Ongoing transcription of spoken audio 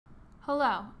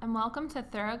Hello, and welcome to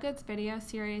Thorogood's video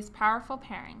series Powerful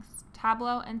Pairings,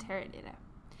 Tableau and Teradata.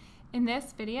 In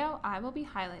this video, I will be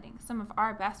highlighting some of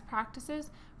our best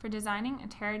practices for designing a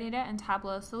Teradata and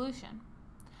Tableau solution.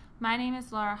 My name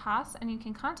is Laura Haas, and you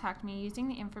can contact me using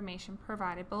the information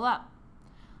provided below.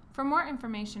 For more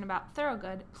information about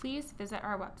Thorogood, please visit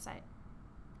our website.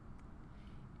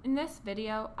 In this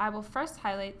video, I will first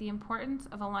highlight the importance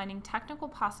of aligning technical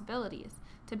possibilities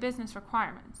to business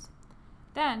requirements.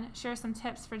 Then, share some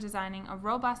tips for designing a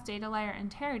robust data layer in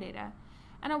Teradata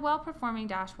and a well-performing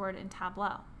dashboard in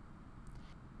Tableau.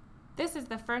 This is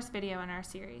the first video in our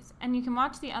series, and you can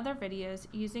watch the other videos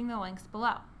using the links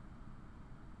below.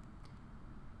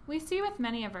 We see with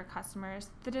many of our customers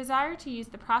the desire to use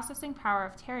the processing power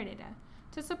of Teradata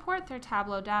to support their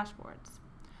Tableau dashboards.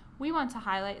 We want to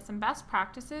highlight some best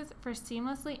practices for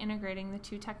seamlessly integrating the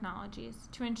two technologies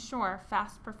to ensure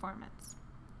fast performance.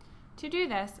 To do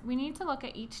this, we need to look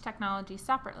at each technology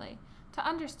separately to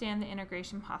understand the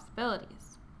integration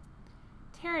possibilities.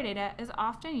 Teradata is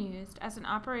often used as an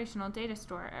operational data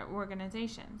store at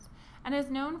organizations and is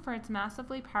known for its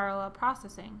massively parallel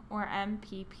processing, or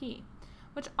MPP,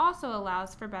 which also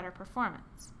allows for better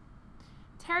performance.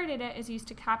 Teradata is used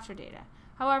to capture data.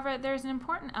 However, there is an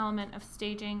important element of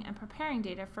staging and preparing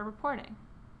data for reporting.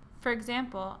 For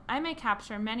example, I may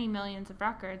capture many millions of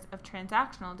records of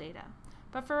transactional data,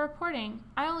 but for reporting,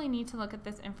 I only need to look at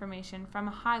this information from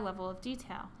a high level of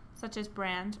detail, such as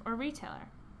brand or retailer.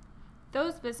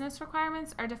 Those business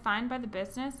requirements are defined by the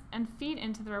business and feed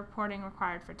into the reporting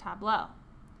required for Tableau.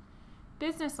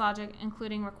 Business logic,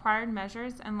 including required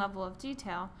measures and level of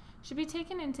detail, should be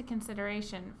taken into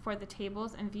consideration for the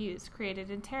tables and views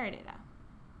created in Teradata.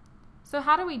 So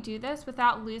how do we do this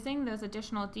without losing those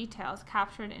additional details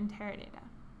captured in Teradata?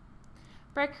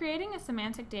 By creating a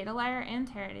semantic data layer in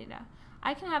Teradata,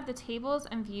 I can have the tables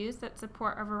and views that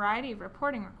support a variety of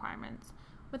reporting requirements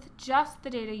with just the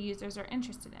data users are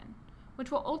interested in,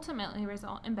 which will ultimately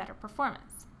result in better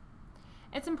performance.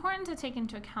 It's important to take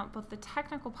into account both the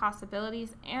technical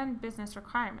possibilities and business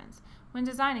requirements when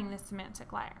designing this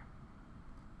semantic layer.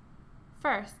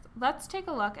 First, let's take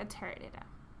a look at Teradata.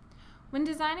 When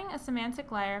designing a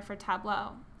semantic layer for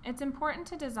Tableau, it's important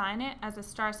to design it as a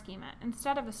star schema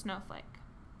instead of a snowflake.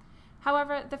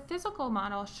 However, the physical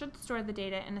model should store the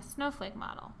data in a snowflake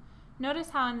model.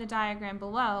 Notice how in the diagram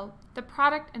below, the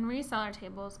product and reseller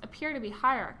tables appear to be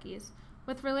hierarchies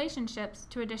with relationships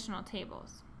to additional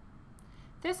tables.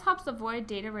 This helps avoid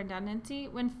data redundancy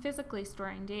when physically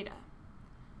storing data.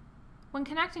 When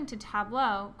connecting to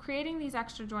Tableau, creating these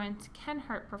extra joins can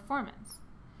hurt performance.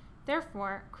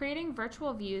 Therefore, creating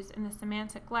virtual views in the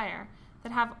semantic layer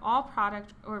that have all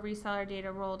product or reseller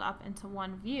data rolled up into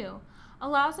one view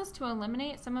allows us to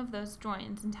eliminate some of those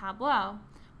joins in Tableau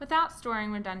without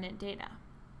storing redundant data.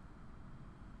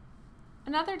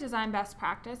 Another design best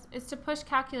practice is to push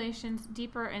calculations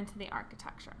deeper into the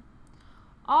architecture.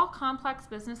 All complex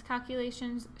business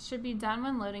calculations should be done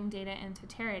when loading data into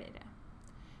Teradata.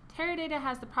 Teradata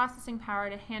has the processing power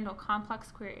to handle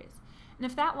complex queries, and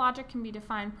if that logic can be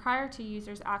defined prior to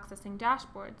users accessing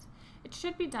dashboards, it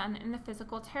should be done in the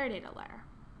physical Teradata layer.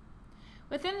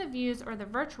 Within the views or the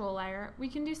virtual layer, we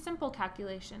can do simple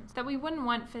calculations that we wouldn't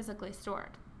want physically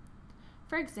stored.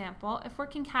 For example, if we're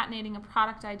concatenating a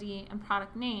product ID and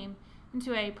product name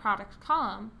into a product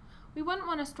column, we wouldn't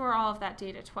want to store all of that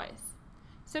data twice.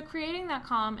 So creating that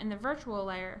column in the virtual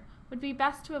layer would be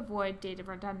best to avoid data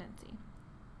redundancy.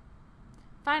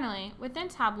 Finally, within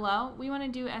Tableau, we want to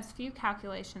do as few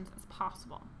calculations as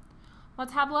possible. While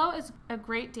Tableau is a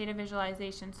great data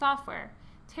visualization software,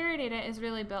 Teradata is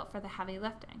really built for the heavy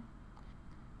lifting.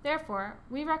 Therefore,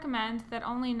 we recommend that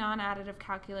only non-additive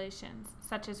calculations,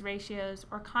 such as ratios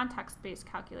or context-based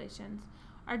calculations,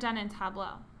 are done in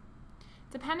Tableau.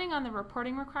 Depending on the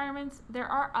reporting requirements, there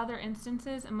are other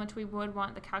instances in which we would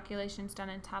want the calculations done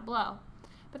in Tableau,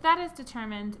 but that is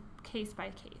determined case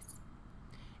by case.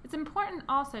 It's important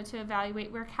also to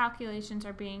evaluate where calculations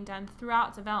are being done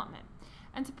throughout development,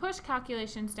 and to push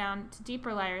calculations down to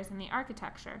deeper layers in the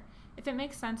architecture if it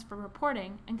makes sense for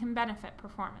reporting and can benefit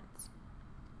performance.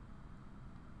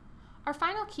 Our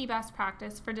final key best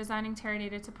practice for designing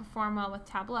Teradata to perform well with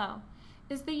Tableau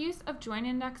is the use of join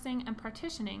indexing and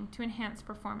partitioning to enhance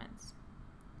performance.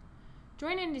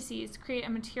 Join indices create a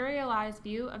materialized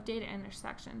view of data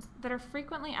intersections that are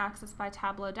frequently accessed by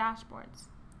Tableau dashboards.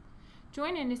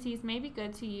 Join indices may be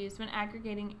good to use when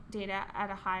aggregating data at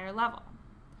a higher level.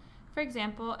 For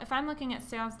example, if I'm looking at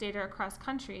sales data across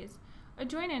countries, a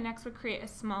join index would create a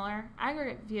smaller,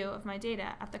 aggregate view of my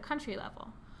data at the country level,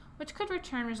 which could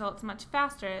return results much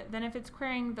faster than if it's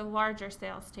querying the larger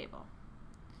sales table.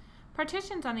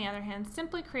 Partitions, on the other hand,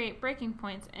 simply create breaking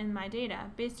points in my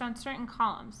data based on certain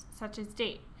columns, such as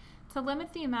date, to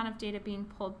limit the amount of data being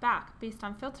pulled back based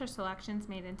on filter selections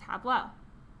made in Tableau.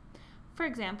 For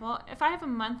example, if I have a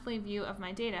monthly view of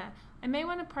my data, I may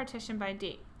want to partition by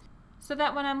date, so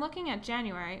that when I'm looking at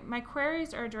January, my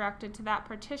queries are directed to that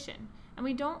partition, and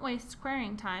we don't waste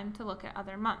querying time to look at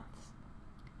other months.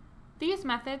 These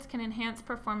methods can enhance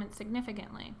performance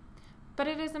significantly, but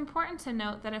it is important to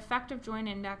note that effective join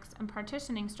index and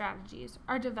partitioning strategies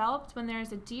are developed when there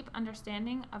is a deep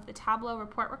understanding of the Tableau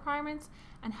report requirements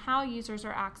and how users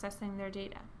are accessing their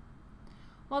data.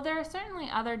 While there are certainly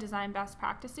other design best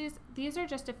practices, these are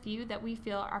just a few that we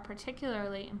feel are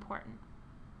particularly important.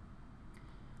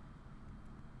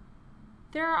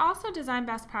 There are also design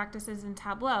best practices in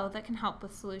Tableau that can help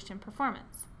with solution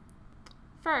performance.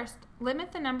 First,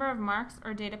 limit the number of marks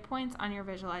or data points on your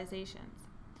visualizations.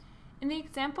 In the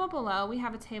example below, we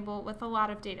have a table with a lot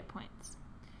of data points.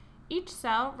 Each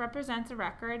cell represents a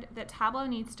record that Tableau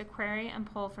needs to query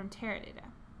and pull from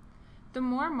Teradata. The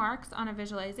more marks on a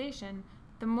visualization,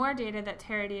 the more data that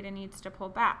Teradata needs to pull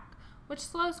back, which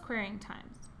slows querying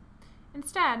times.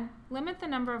 Instead, limit the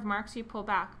number of marks you pull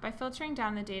back by filtering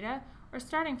down the data or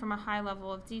starting from a high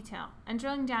level of detail and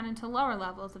drilling down into lower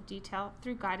levels of detail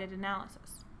through guided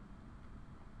analysis.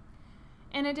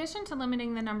 In addition to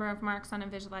limiting the number of marks on a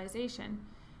visualization,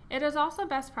 it is also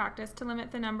best practice to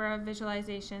limit the number of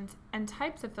visualizations and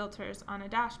types of filters on a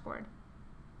dashboard.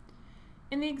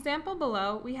 In the example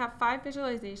below, we have 5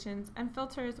 visualizations and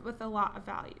filters with a lot of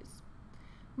values.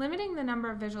 Limiting the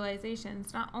number of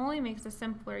visualizations not only makes a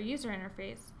simpler user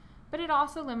interface, but it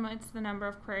also limits the number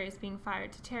of queries being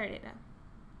fired to Teradata.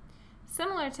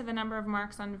 Similar to the number of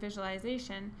marks on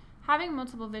visualization, having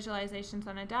multiple visualizations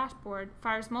on a dashboard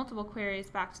fires multiple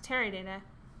queries back to Teradata.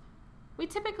 We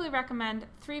typically recommend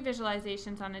 3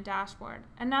 visualizations on a dashboard,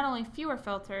 and not only fewer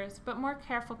filters, but more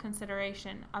careful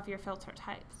consideration of your filter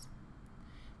types.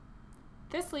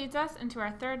 This leads us into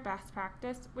our third best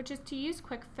practice, which is to use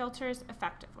quick filters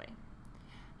effectively.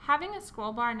 Having a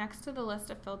scroll bar next to the list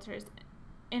of filters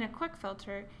in a quick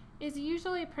filter is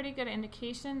usually a pretty good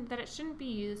indication that it shouldn't be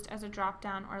used as a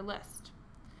drop-down or list.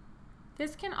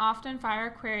 This can often fire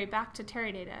a query back to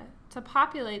Teradata to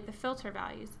populate the filter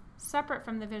values, separate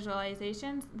from the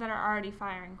visualizations that are already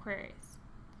firing queries.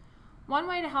 One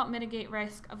way to help mitigate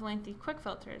risk of lengthy quick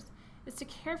filters is to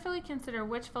carefully consider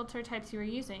which filter types you are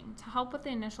using to help with the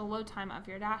initial load time of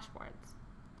your dashboards.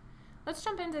 Let's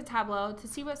jump into Tableau to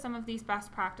see what some of these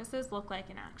best practices look like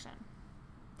in action.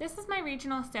 This is my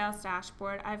regional sales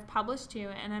dashboard I've published to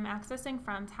and I'm accessing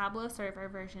from Tableau Server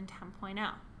version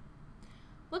 10.0.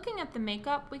 Looking at the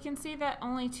makeup, we can see that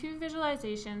only 2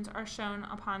 visualizations are shown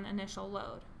upon initial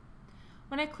load.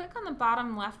 When I click on the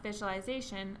bottom left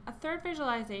visualization, a third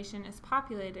visualization is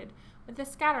populated with a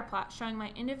scatter plot showing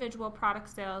my individual product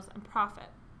sales and profit.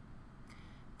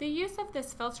 The use of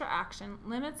this filter action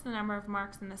limits the number of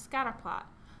marks in the scatter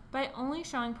plot by only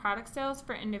showing product sales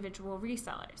for individual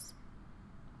resellers.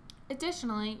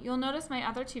 Additionally, you'll notice my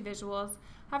other 2 visuals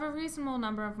have a reasonable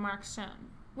number of marks shown,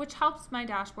 which helps my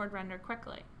dashboard render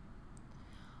quickly.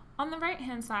 On the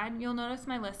right-hand side, you'll notice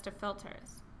my list of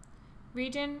filters.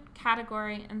 Region,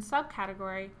 category, and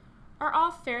subcategory are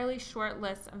all fairly short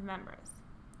lists of members.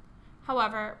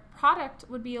 However, product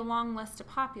would be a long list to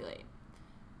populate.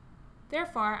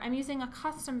 Therefore, I'm using a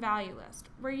custom value list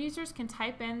where users can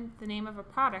type in the name of a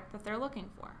product that they're looking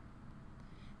for.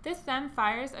 This then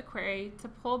fires a query to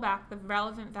pull back the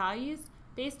relevant values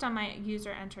based on my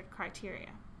user-entered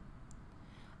criteria.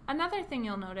 Another thing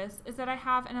you'll notice is that I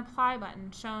have an apply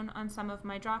button shown on some of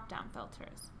my drop-down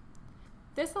filters.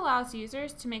 This allows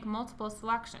users to make multiple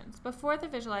selections before the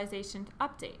visualization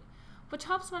update, which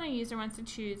helps when a user wants to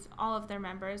choose all of their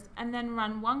members and then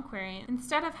run one query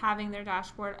instead of having their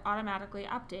dashboard automatically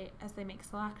update as they make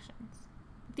selections.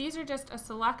 These are just a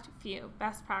select few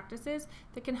best practices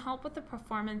that can help with the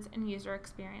performance and user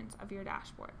experience of your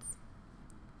dashboards.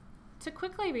 To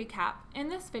quickly recap, in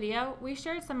this video, we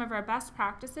shared some of our best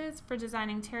practices for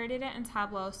designing Teradata and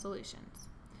Tableau solutions.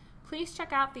 Please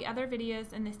check out the other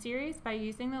videos in this series by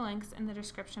using the links in the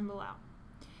description below.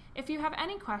 If you have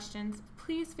any questions,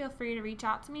 please feel free to reach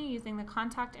out to me using the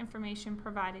contact information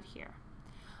provided here.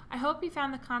 I hope you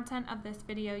found the content of this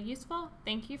video useful.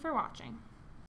 Thank you for watching.